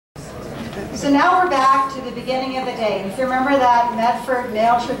So now we're back to the beginning of the day. If you remember that Medford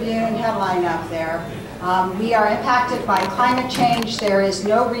Mail Tribune headline up there, we are impacted by climate change. There is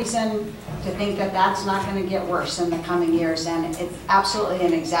no reason to think that that's not going to get worse in the coming years, and it's absolutely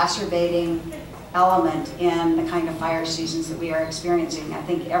an exacerbating element in the kind of fire seasons that we are experiencing. I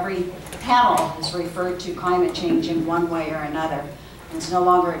think every panel has referred to climate change in one way or another. And it's no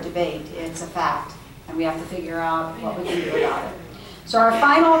longer a debate, it's a fact. And we have to figure out what we can do about it. So our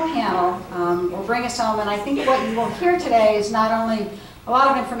final panel will bring us home, and I think what you will hear today is not only a lot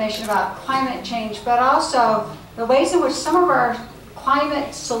of information about climate change, but also the ways in which some of our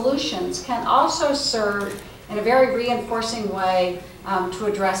climate solutions can also serve in a very reinforcing way to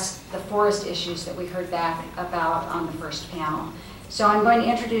address the forest issues that we heard back about on the first panel. So I'm going to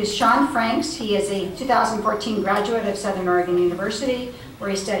introduce Sean Franks. He is a 2014 graduate of Southern Oregon University, where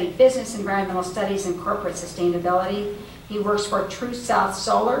he studied business, environmental studies, and corporate sustainability. He works for True South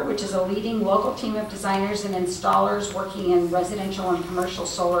Solar, which is a leading local team of designers and installers working in residential and commercial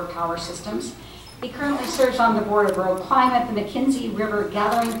solar power systems. He currently serves on the board of Rural Climate, the McKinsey River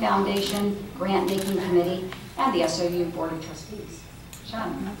Gathering Foundation Grant Making Committee, and the SOU Board of Trustees.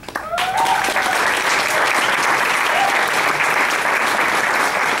 Sean.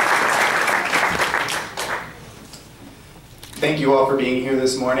 Thank you all for being here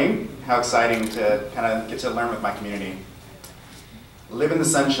this morning. How exciting to kind of get to learn with my community. Live in the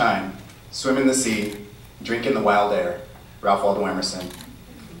sunshine, swim in the sea, drink in the wild air. Ralph Waldo Emerson.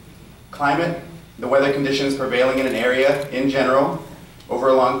 Climate, the weather conditions prevailing in an area in general over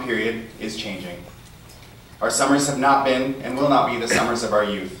a long period is changing. Our summers have not been and will not be the summers of our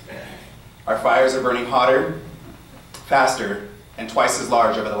youth. Our fires are burning hotter, faster, and twice as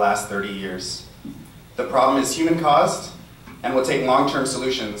large over the last 30 years. The problem is human-caused and will take long-term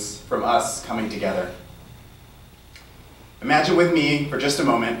solutions from us coming together. Imagine with me for just a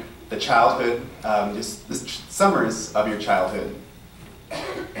moment the childhood, just the summers of your childhood.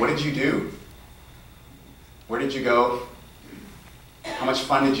 What did you do? Where did you go? How much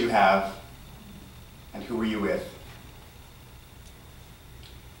fun did you have? And who were you with?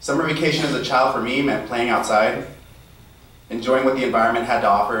 Summer vacation as a child for me meant playing outside, enjoying what the environment had to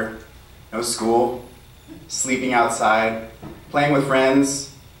offer. No school, sleeping outside, playing with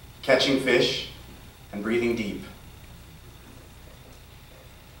friends, catching fish, and breathing deep.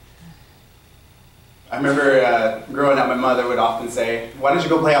 I remember growing up, my mother would often say, "Why don't you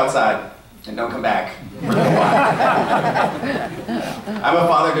go play outside and don't come back for a little while?" I'm a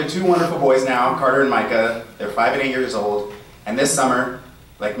father to two wonderful boys now, Carter and Micah. They're 5 and 8 years old, and this summer,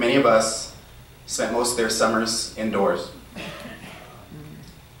 like many of us, spent most of their summers indoors.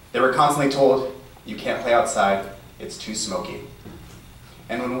 They were constantly told, "You can't play outside, it's too smoky."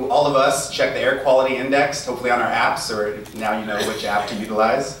 And when all of us check the air quality index, hopefully on our apps, or now you know which app to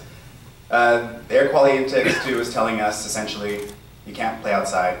utilize, the air quality index too is telling us essentially, you can't play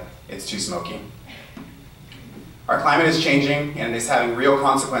outside, it's too smoky. Our climate is changing and it is having real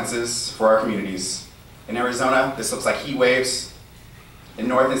consequences for our communities. In Arizona, this looks like heat waves. In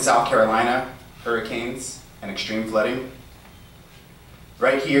North and South Carolina, hurricanes and extreme flooding.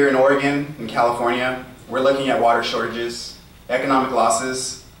 Right here in Oregon and California, we're looking at water shortages, economic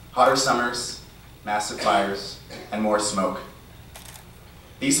losses, hotter summers, massive fires, and more smoke.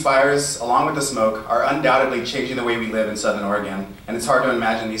 These fires, along with the smoke, are undoubtedly changing the way we live in Southern Oregon, and it's hard to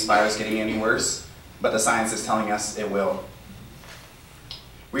imagine these fires getting any worse, but the science is telling us it will.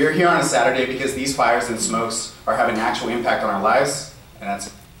 We are here on a Saturday because these fires and smokes are having an actual impact on our lives, and that's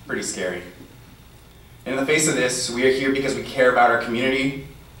pretty scary. In the face of this, we are here because we care about our community,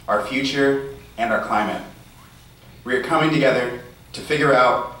 our future, and our climate. We are coming together to figure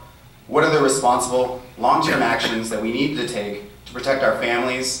out what are the responsible, long-term actions that we need to take to protect our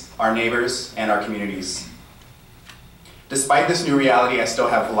families, our neighbors, and our communities. Despite this new reality, I still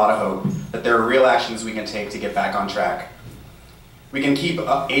have a lot of hope that there are real actions we can take to get back on track. We can keep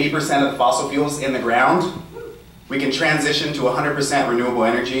 80% of the fossil fuels in the ground, we can transition to 100% renewable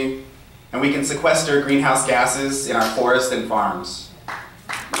energy, and we can sequester greenhouse gases in our forests and farms.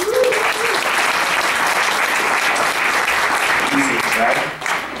 Easy, right?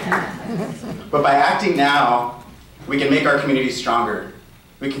 But by acting now, we can make our communities stronger.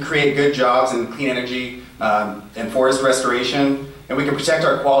 We can create good jobs in clean energy and forest restoration, and we can protect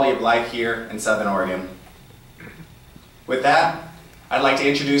our quality of life here in Southern Oregon. With that, I'd like to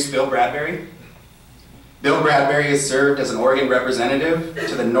introduce Bill Bradbury. Bill Bradbury has served as an Oregon representative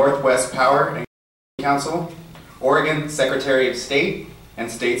to the Northwest Power and Council, Oregon Secretary of State,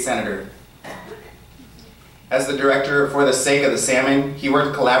 and State Senator. As the director for the sake of the salmon, he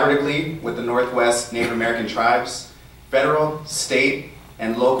worked collaboratively with the Northwest Native American tribes, federal, state,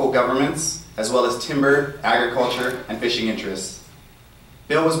 and local governments, as well as timber, agriculture, and fishing interests.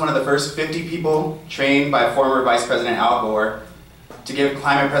 Bill was one of the first 50 people trained by former Vice President Al Gore to give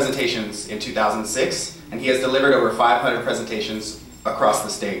climate presentations in 2006, and he has delivered over 500 presentations across the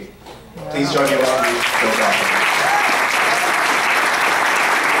state. Please join me in welcoming Bill Johnson.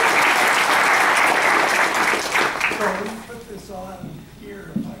 So let me put this on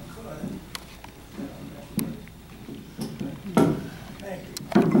here if I could. Thank you.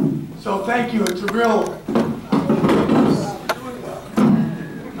 So thank you. It's a real,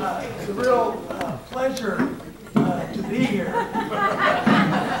 pleasure to be here.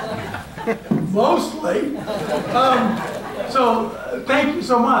 Mostly. So thank you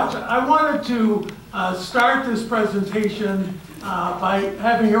so much. I wanted to start this presentation by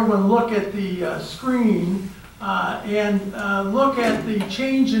having everyone look at the screen and look at the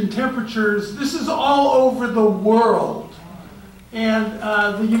change in temperatures. This is all over the world. And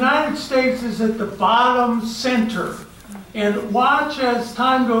the United States is at the bottom center. And watch as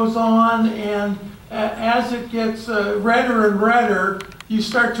time goes on, and as it gets redder and redder, you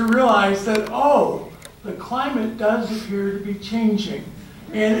start to realize that, oh, the climate does appear to be changing.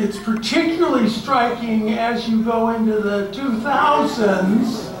 And it's particularly striking as you go into the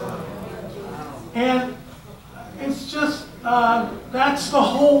 2000s. And it's just, that's the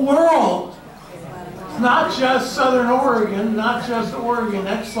whole world. It's not just Southern Oregon, not just Oregon,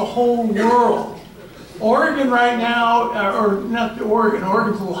 that's the whole world. Oregon right now, or not Oregon,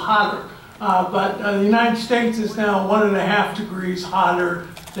 Oregon's a little hotter, but the United States is now 1.5 degrees hotter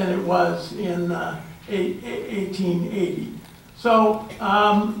than it was in 1880. So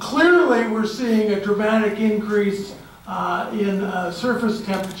clearly we're seeing a dramatic increase in surface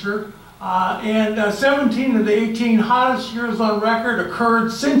temperature, and 17 of the 18 hottest years on record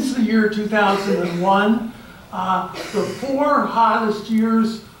occurred since the year 2001. The 4 hottest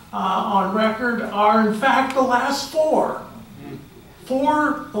years on record are in fact the last 4.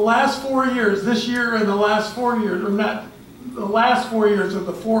 The last 4 years, this year and the last 4 years, or not, the last 4 years are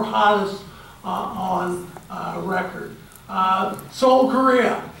the 4 hottest on record. Seoul,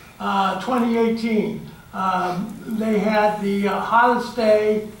 Korea, 2018. They had the hottest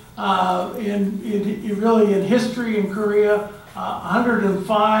day really in history in Korea,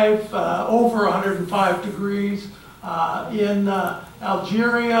 105, over 105 degrees. In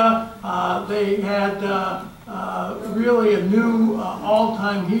Algeria, they had really a new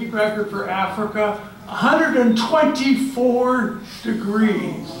all-time heat record for Africa, 124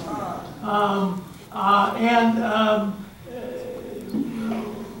 degrees. Sorry,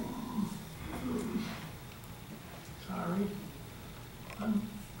 I'm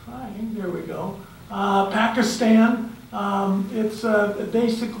trying, there we go. Pakistan, it's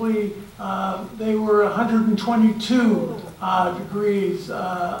basically, they were 122 degrees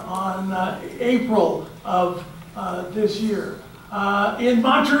on April of this year. In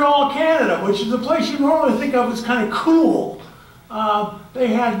Montreal, Canada, which is a place you normally think of as kind of cool, they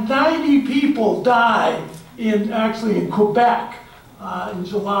had 90 people die actually in Quebec in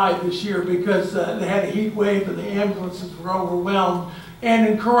July this year because they had a heat wave and the ambulances were overwhelmed. And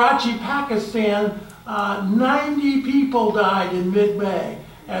in Karachi, Pakistan, 90 people died in mid-May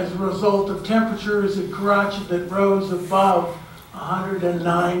as a result of temperatures in Karachi that rose above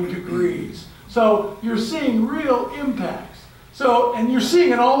 109 degrees. So you're seeing real impacts. So, and you're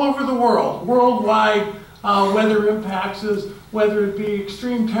seeing it all over the world. Worldwide weather impacts, whether it be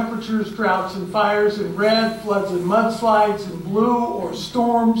extreme temperatures, droughts and fires in red, floods and mudslides in blue, or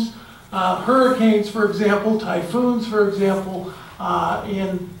storms, hurricanes, for example, typhoons, for example,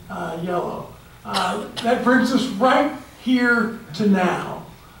 in yellow. That brings us right here to now.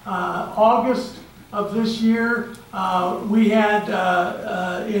 August of this year, we had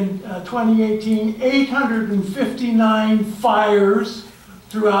in 2018 859 fires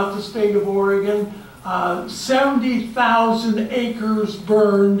throughout the state of Oregon, 70,000 acres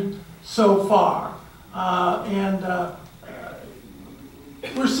burned so far.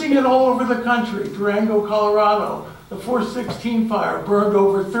 We're seeing it all over the country. Durango, Colorado, the 416 fire burned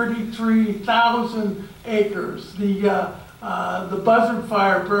over 33,000 acres. The Buzzard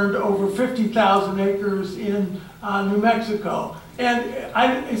Fire burned over 50,000 acres in New Mexico. And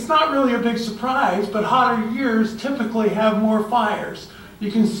it's not really a big surprise, but hotter years typically have more fires. You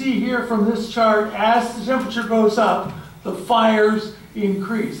can see here from this chart, as the temperature goes up, the fires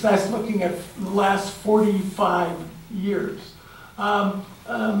increase. That's looking at the last 45 years.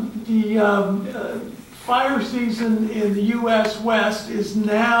 Fire season in the U.S. West is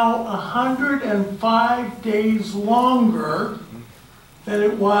now 105 days longer than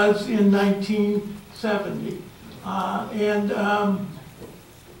it was in 1970.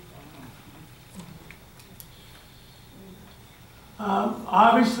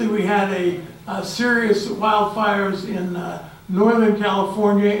 Obviously, we had a serious wildfires in Northern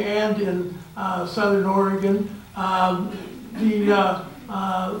California and in Southern Oregon. The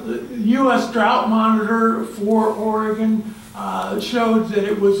U.S. Drought Monitor for Oregon showed that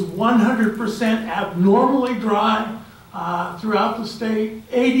it was 100% abnormally dry throughout the state.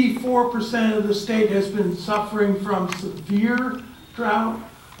 84% of the state has been suffering from severe drought.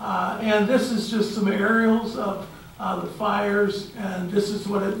 And this is just some aerials of the fires, and this is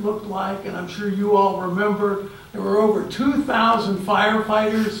what it looked like. And I'm sure you all remember there were over 2,000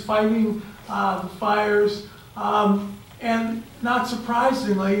 firefighters fighting the fires. And not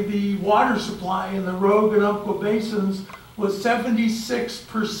surprisingly, the water supply in the Rogue and Umpqua basins was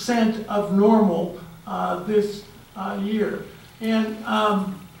 76% of normal this year. And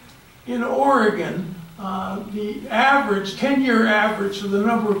in Oregon, the average, 10-year average of the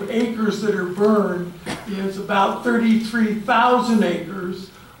number of acres that are burned is about 33,000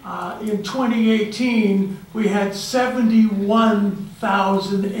 acres. In 2018, we had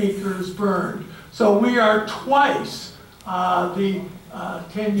 71,000 acres burned. So we are twice the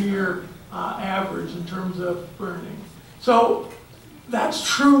 10-year average in terms of burning. So that's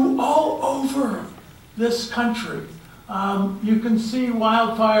true all over this country. You can see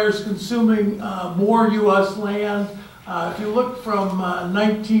wildfires consuming more U.S. land. If you look from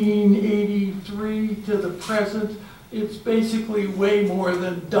 1983 to the present, it's basically way more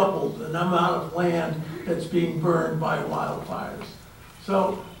than doubled the amount of land that's being burned by wildfires.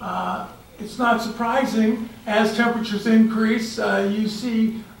 So it's not surprising, as temperatures increase, you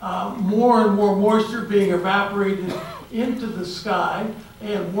see more and more moisture being evaporated into the sky,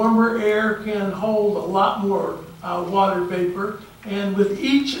 and warmer air can hold a lot more water vapor. And with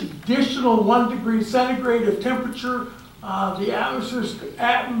each additional 1 degree centigrade of temperature, the atmosphere's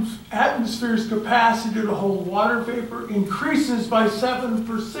capacity to hold water vapor increases by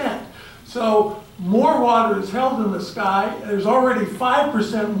 7%. So more water is held in the sky. There's already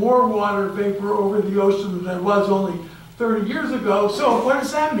 5% more water vapor over the ocean than there was only 30 years ago. So what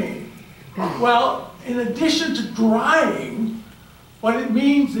does that mean? Well, in addition to drying, what it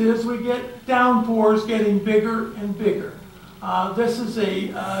means is we get downpours getting bigger and bigger. This is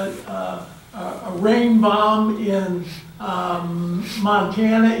a rain bomb in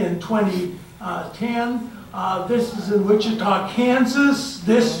Montana in 2010. This is in Wichita, Kansas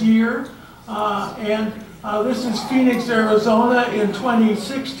this year. And this is Phoenix, Arizona in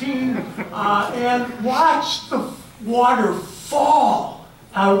 2016. And watch the water fall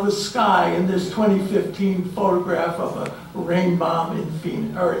out of the sky in this 2015 photograph of a rain bomb in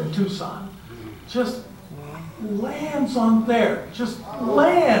Phoenix, or in Tucson. Just lands on there, just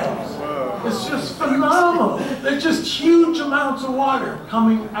lands. It's just phenomenal. They're just huge amounts of water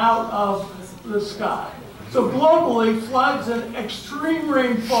coming out of the sky. So globally, floods and extreme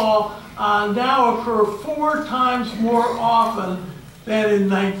rainfall now occur 4 times more often than in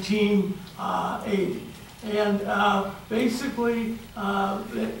 1980. And basically,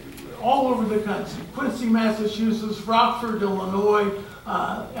 all over the country, Quincy, Massachusetts, Rockford, Illinois,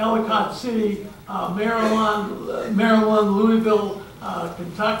 Ellicott City, Maryland, Louisville,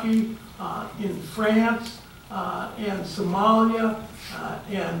 Kentucky, in France, and Somalia,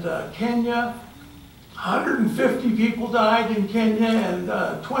 and Kenya. 150 people died in Kenya, and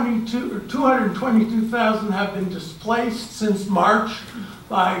 222,000 have been displaced since March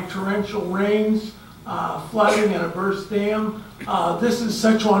by torrential rains, flooding, and a burst dam. This is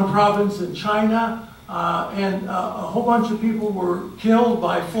Sichuan province in China, and a whole bunch of people were killed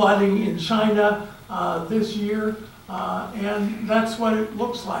by flooding in China this year. And that's what it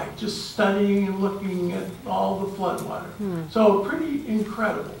looks like, just studying and looking at all the floodwater. So pretty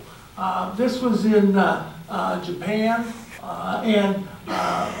incredible. This was in Japan, and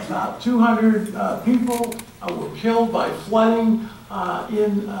about 200 people were killed by flooding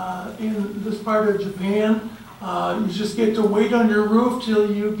in this part of Japan. You just get to wait on your roof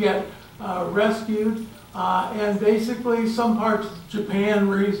till you get rescued. And basically, some parts of Japan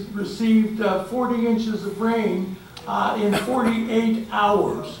received 40 inches of rain in 48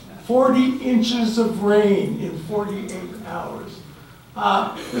 hours. 40 inches of rain in 48 hours.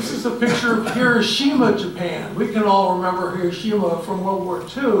 This is a picture of Hiroshima, Japan. We can all remember Hiroshima from World War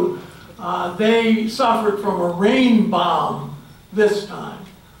II. They suffered from a rain bomb this time.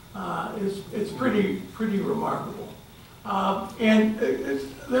 It's pretty remarkable. And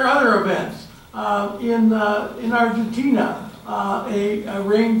there are other events. In Argentina, a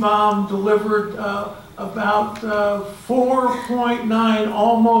rain bomb delivered about 4.9,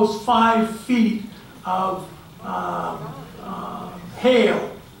 almost 5 feet of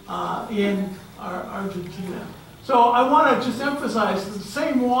hail in Argentina. So I want to just emphasize the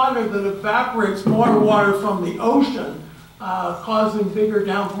same water that evaporates more water from the ocean, causing bigger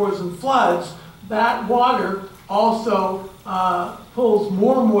downpours and floods, that water also pulls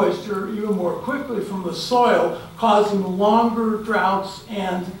more moisture even more quickly from the soil, causing longer droughts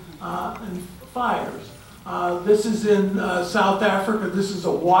and fires. This is in South Africa. This is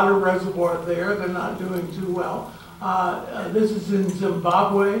a water reservoir there. They're not doing too well. This is in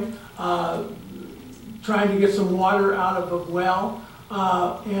Zimbabwe, trying to get some water out of a well.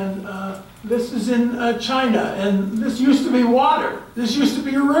 This is in China, and this used to be water. This used to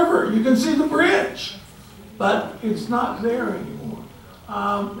be a river. You can see the bridge, but it's not there anymore.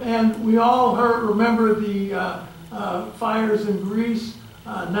 And we all remember the fires in Greece.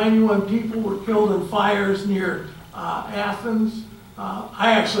 91 people were killed in fires near Athens.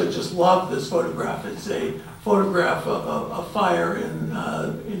 I actually just love this photograph. It's a photograph of a fire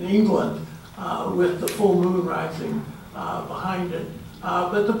in England with the full moon rising behind it.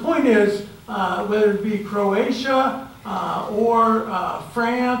 But the point is, whether it be Croatia or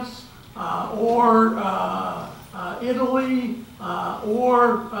France or Italy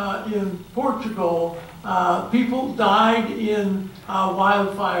or in Portugal, people died in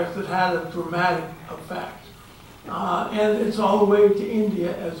wildfires that had a dramatic effect. And it's all the way to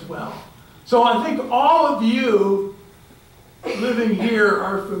India as well. So I think all of you living here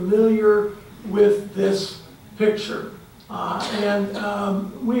are familiar with this picture.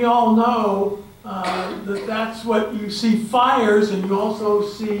 We all know that that's what you see, fires, and you also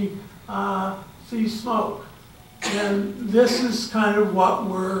see smoke. And this is kind of what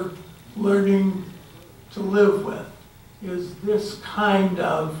we're learning to live with, is this kind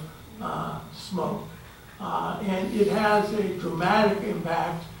of smoke. And it has a dramatic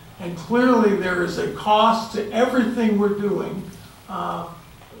impact, and clearly there is a cost to everything we're doing,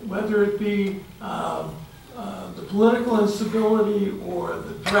 whether it be the political instability or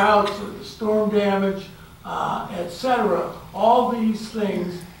the droughts or the storm damage, etc. All these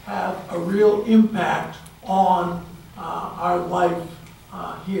things have a real impact on our life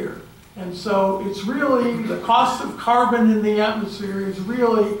here. And so it's really, the cost of carbon in the atmosphere is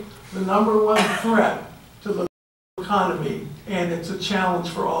really the #1 threat to the economy, and it's a challenge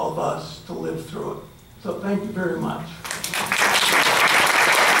for all of us to live through it. So thank you very much.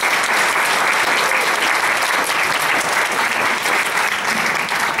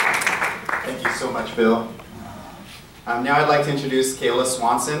 Thank you so much, Bill. Now I'd like to introduce Kayla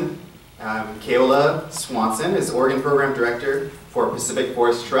Swanson. Kayla Swanson is Oregon Program Director for Pacific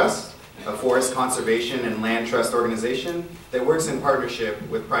Forest Trust, a forest conservation and land trust organization that works in partnership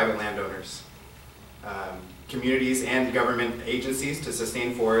with private landowners, communities, and government agencies to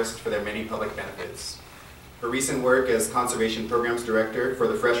sustain forests for their many public benefits. Her recent work as Conservation Programs Director for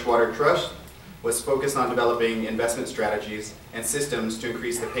the Freshwater Trust was focused on developing investment strategies and systems to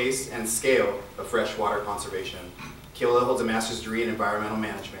increase the pace and scale of freshwater conservation. Kayla holds a master's degree in environmental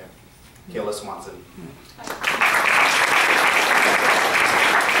management. Kayla Swanson.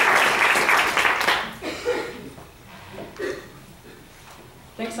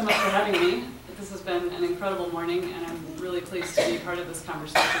 Thanks so much for having me. This has been an incredible morning, and I'm really pleased to be part of this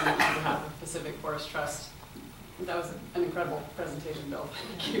conversation on behalf of Pacific Forest Trust. That was an incredible presentation, Bill.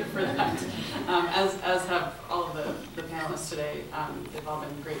 Thank you for that. As have all of the panelists today. They've all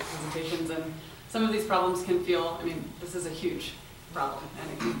been great presentations, and some of these problems can feel, I mean, this is a huge problem,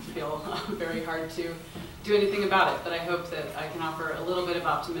 and it can feel very hard to do anything about it, but I hope that I can offer a little bit of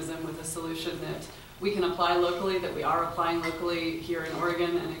optimism with a solution that we can apply locally, that we are applying locally here in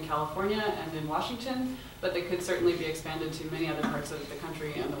Oregon and in California and in Washington, but that could certainly be expanded to many other parts of the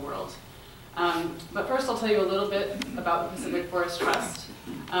country and the world. But first I'll tell you a little bit about the Pacific Forest Trust.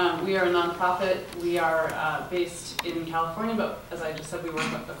 We are a nonprofit. We are based in California, but as I just said, we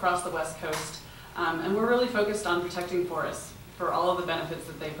work across the West Coast. And we're really focused on protecting forests for all of the benefits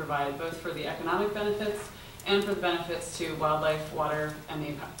that they provide, both for the economic benefits and for the benefits to wildlife, water, and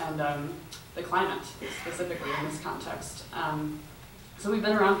the climate, specifically in this context. So we've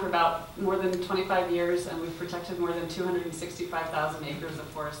been around for about more than 25 years, and we've protected more than 265,000 acres of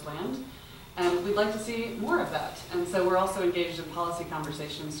forest land. And we'd like to see more of that. And so we're also engaged in policy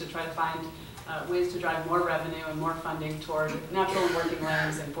conversations to try to find ways to drive more revenue and more funding toward natural and working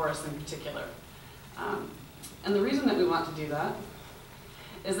lands and forests in particular. And the reason that we want to do that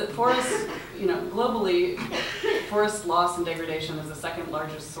is that forests, globally, forest loss and degradation is the second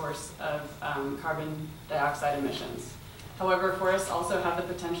largest source of carbon dioxide emissions. However, forests also have the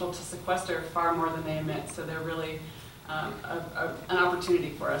potential to sequester far more than they emit, so they're really an opportunity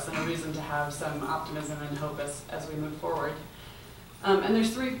for us and a reason to have some optimism and hope as we move forward. And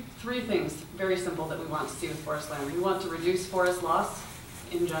there's three things, very simple, that we want to see with forest land. We want to reduce forest loss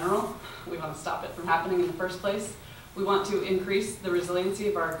in general. We want to stop it from happening in the first place. We want to increase the resiliency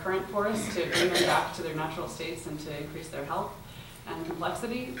of our current forests to bring them back to their natural states and to increase their health and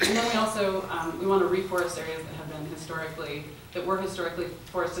complexity. And then we also we want to reforest areas that have been were historically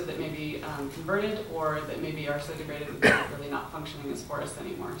forested that may be converted, or that maybe are so degraded that they're really not functioning as forests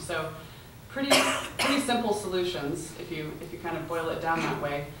anymore. So pretty simple solutions if you kind of boil it down that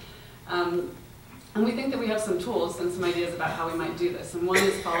way. And we think that we have some tools and some ideas about how we might do this. And one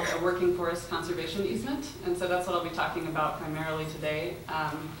is called a working forest conservation easement. And so that's what I'll be talking about primarily today.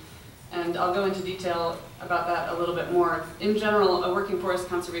 And I'll go into detail about that a little bit more. In general, a working forest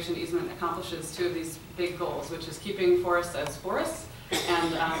conservation easement accomplishes two of these big goals, which is keeping forests as forests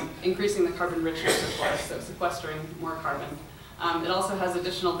and increasing the carbon richness of forests, so sequestering more carbon. It also has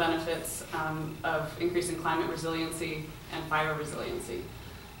additional benefits of increasing climate resiliency and fire resiliency.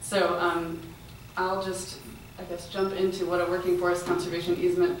 So I'll just, I guess, jump into what a working forest conservation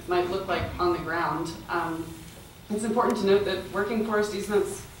easement might look like on the ground. It's important to note that working forest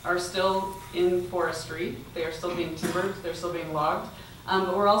easements are still in forestry. They are still being timbered, they're still being logged.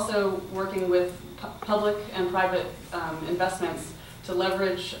 But we're also working with public and private investments to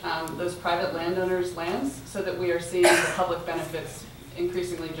leverage those private landowners' lands so that we are seeing the public benefits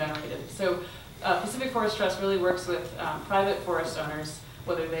increasingly generated. So Pacific Forest Trust really works with private forest owners,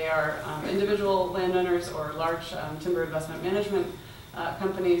 whether they are individual landowners or large timber investment management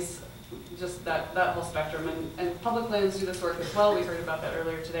companies, just that whole spectrum. And public lands do this work as well. We heard about that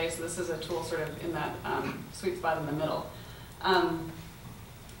earlier today, so this is a tool sort of in that sweet spot in the middle.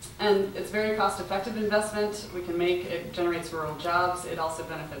 And it's very cost-effective investment we can make. It generates rural jobs. It also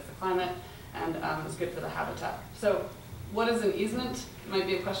benefits the climate, and is good for the habitat. So what is an easement? Might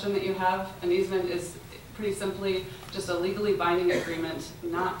be a question that you have. An easement is pretty simply just a legally binding agreement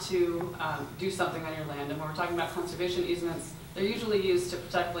not to do something on your land. And when we're talking about conservation easements, they're usually used to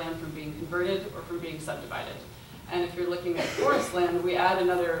protect land from being converted or from being subdivided. And if you're looking at forest land, we add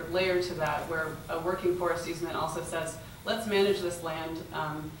another layer to that, where a working forest easement also says, let's manage this land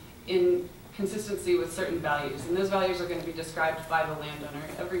in consistency with certain values. And those values are going to be described by the landowner.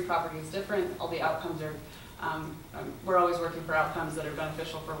 Every property is different. All the outcomes are, we're always working for outcomes that are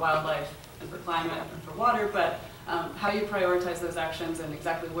beneficial for wildlife and for climate and for water, but how you prioritize those actions and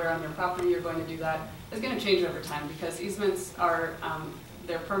exactly where on your property you're going to do that is going to change over time, because easements are,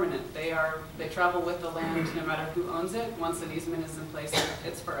 they're permanent. They travel with the land no matter who owns it. Once an easement is in place,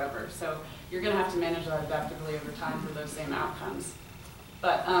 it's forever. So you're going to have to manage that adaptively over time for those same outcomes.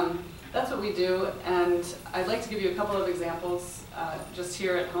 But that's what we do, and I'd like to give you a couple of examples just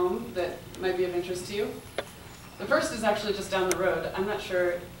here at home that might be of interest to you. The first is actually just down the road. I'm not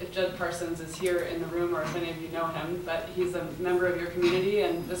sure if Judd Parsons is here in the room or if any of you know him, but he's a member of your community,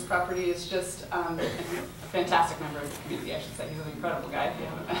 and this property is just a fantastic member of the community, I should say. He's an incredible guy if you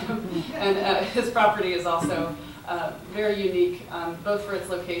haven't met him. And his property is also very unique, both for its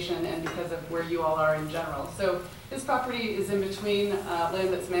location and because of where you all are in general. So his property is in between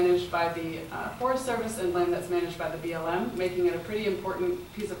land that's managed by the Forest Service and land that's managed by the BLM, making it a pretty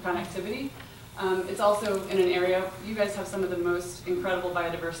important piece of connectivity. It's also in an area, you guys have some of the most incredible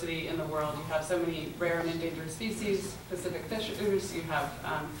biodiversity in the world. You have so many rare and endangered species, Pacific fishers, you have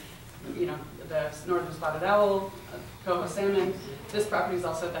you know, the northern spotted owl, coho salmon. This property is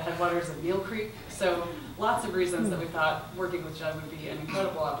also at the headwaters of Neal Creek. So lots of reasons that we thought working with Judd would be an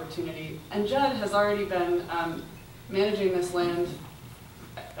incredible opportunity. And Judd has already been managing this land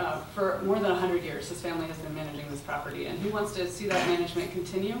for more than 100 years. His family has been managing this property, and he wants to see that management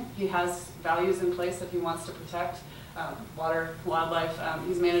continue. He has values in place that he wants to protect, water, wildlife.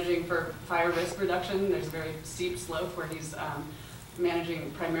 He's managing for fire risk reduction. There's a very steep slope where he's managing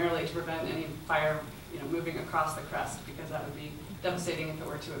primarily to prevent any fire moving across the crest, because that would be devastating if it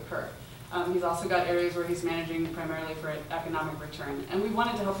were to occur. He's also got areas where he's managing primarily for economic return, and we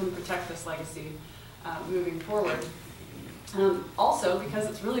wanted to help him protect this legacy moving forward. Also, because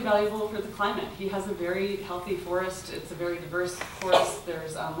it's really valuable for the climate. He has a very healthy forest. It's a very diverse forest.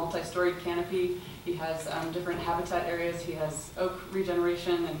 There's multi-storied canopy. He has different habitat areas. He has oak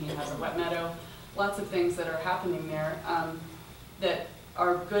regeneration, and he has a wet meadow. Lots of things that are happening there that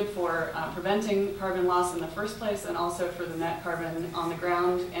are good for preventing carbon loss in the first place, and also for the net carbon on the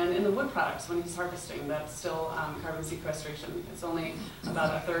ground and in the wood products when he's harvesting. That's still carbon sequestration. It's only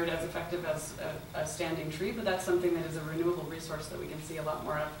about a third as effective as a standing tree, but that's something that is a renewable resource that we can see a lot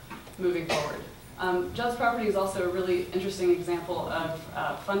more of moving forward. Judd's property is also a really interesting example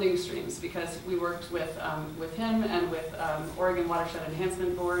of funding streams, because we worked with him and with Oregon Watershed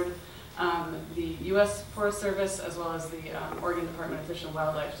Enhancement Board the U.S. Forest Service as well as the Oregon Department of Fish and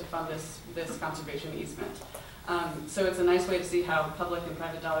Wildlife to fund this conservation easement. So it's a nice way to see how public and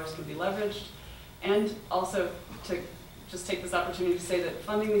private dollars can be leveraged, and also to just take this opportunity to say that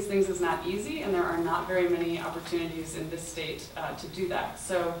funding these things is not easy, and there are not very many opportunities in this state to do that.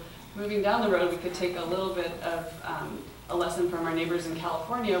 So moving down the road, we could take a little bit of a lesson from our neighbors in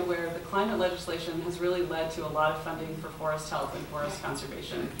California, where the climate legislation has really led to a lot of funding for forest health and forest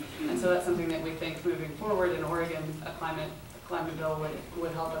conservation. And so that's something that we think moving forward in Oregon, a climate bill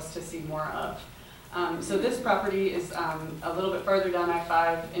would help us to see more of. So this property is a little bit further down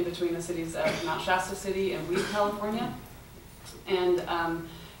I-5 in between the cities of Mount Shasta City and Weed, California. And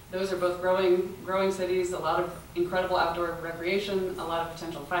those are both growing cities, a lot of incredible outdoor recreation, a lot of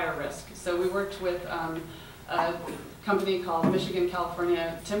potential fire risk. So we worked with a company called Michigan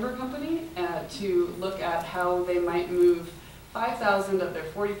California Timber Company to look at how they might move 5,000 of their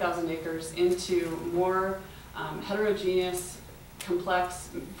 40,000 acres into more heterogeneous, complex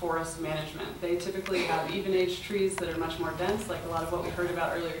forest management. They typically have even-aged trees that are much more dense, like a lot of what we heard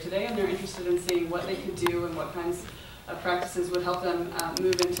about earlier today, and they're interested in seeing what they could do and what kinds of practices would help them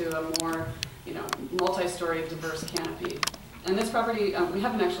move into a more, multi-story, diverse canopy. And this property, we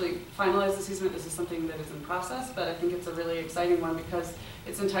haven't actually finalized this easement. This is something that is in process, but I think it's a really exciting one because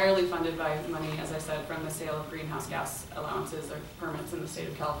it's entirely funded by money, as I said, from the sale of greenhouse gas allowances or permits in the state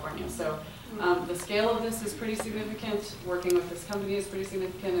of California. So the scale of this is pretty significant. Working with this company is pretty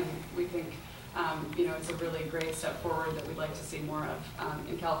significant, and we think it's a really great step forward that we'd like to see more of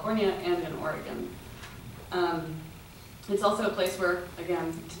in California and in Oregon. It's also a place where,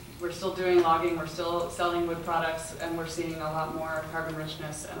 again, we're still doing logging, we're still selling wood products, and we're seeing a lot more carbon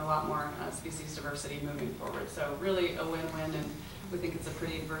richness and a lot more species diversity moving forward. So really a win-win, and we think it's a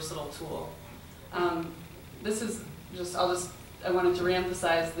pretty versatile tool. This is just, I wanted to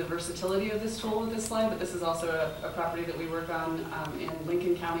reemphasize the versatility of this tool with this slide, but this is also a property that we work on in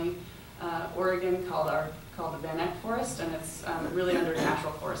Lincoln County, Oregon, called the Van Eck Forest, and it's really under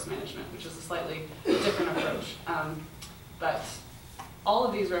natural forest management, which is a slightly different approach. But all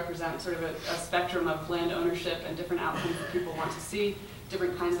of these represent sort of a spectrum of land ownership and different outcomes that people want to see,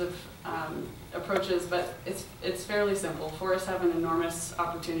 different kinds of approaches, but it's fairly simple. Forests have an enormous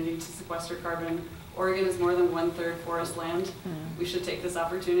opportunity to sequester carbon. Oregon is more than 1/3 forest land. We should take this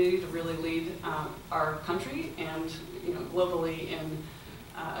opportunity to really lead our country and globally in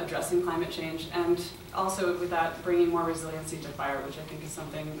addressing climate change, and also with that bringing more resiliency to fire, which I think is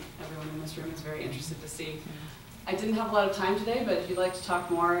something everyone in this room is very interested to see. I didn't have a lot of time today, but if you'd like to talk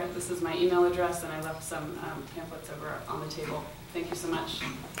more, this is my email address, and I left some pamphlets over on the table. Thank you so much.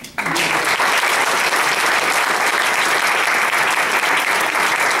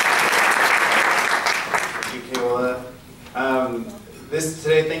 Thank you, Paola.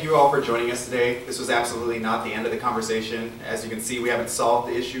 Thank you all for joining us today. This was absolutely not the end of the conversation. As you can see, we haven't solved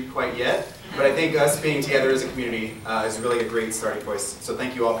the issue quite yet, but I think us being together as a community is really a great starting point. So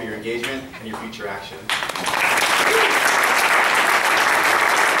thank you all for your engagement and your future action.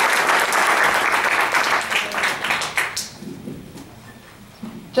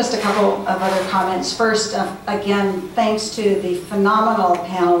 Just a couple of other comments. First, again, thanks to the phenomenal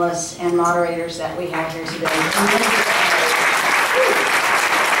panelists and moderators that we have here today.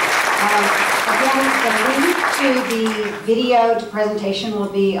 Again, the link to the videoed presentation will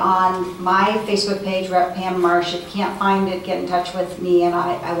be on my Facebook page, Rep. Pam Marsh. If you can't find it, get in touch with me, and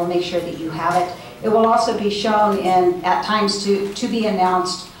I will make sure that you have it. It will also be shown at times to be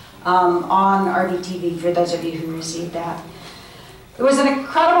announced on RVTV for those of you who received that. It was an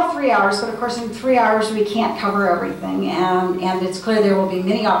incredible 3 hours, but of course in 3 hours we can't cover everything, and it's clear there will be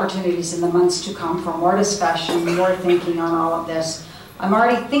many opportunities in the months to come for more discussion, more thinking on all of this. I'm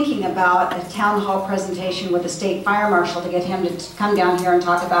already thinking about a town hall presentation with the state fire marshal to get him to come down here and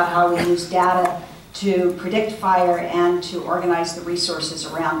talk about how we use data to predict fire and to organize the resources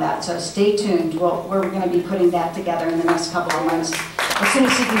around that. So stay tuned. We're going to be putting that together in the next couple of months, as soon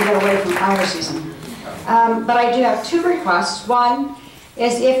as he can get away from fire season. But I do have two requests. One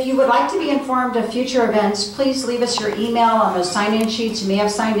is if you would like to be informed of future events, please leave us your email on those sign-in sheets. You may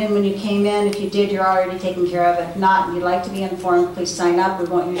have signed in when you came in. If you did, you're already taken care of. If not, and you'd like to be informed, please sign up. We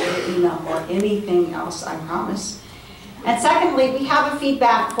won't use your email or anything else, I promise. And secondly, we have a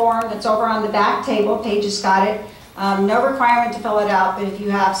feedback form that's over on the back table. Paige has got it. No requirement to fill it out, but if you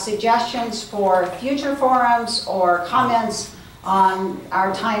have suggestions for future forums or comments on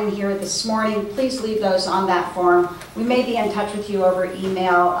our time here this morning, please leave those on that form. We may be in touch with you over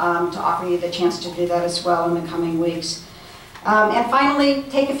email to offer you the chance to do that as well in the coming weeks. And finally,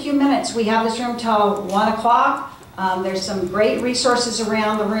 take a few minutes. We have this room till 1 o'clock. There's some great resources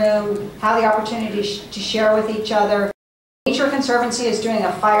around the room, have the opportunity to share with each other. Nature Conservancy is doing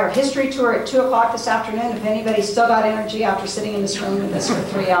a fire history tour at 2 o'clock this afternoon. If anybody's still got energy after sitting in this room with this for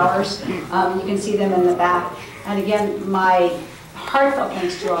 3 hours, you can see them in the back. And again, my heartfelt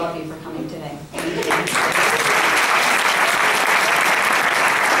thanks to all of you for coming today. Thank you.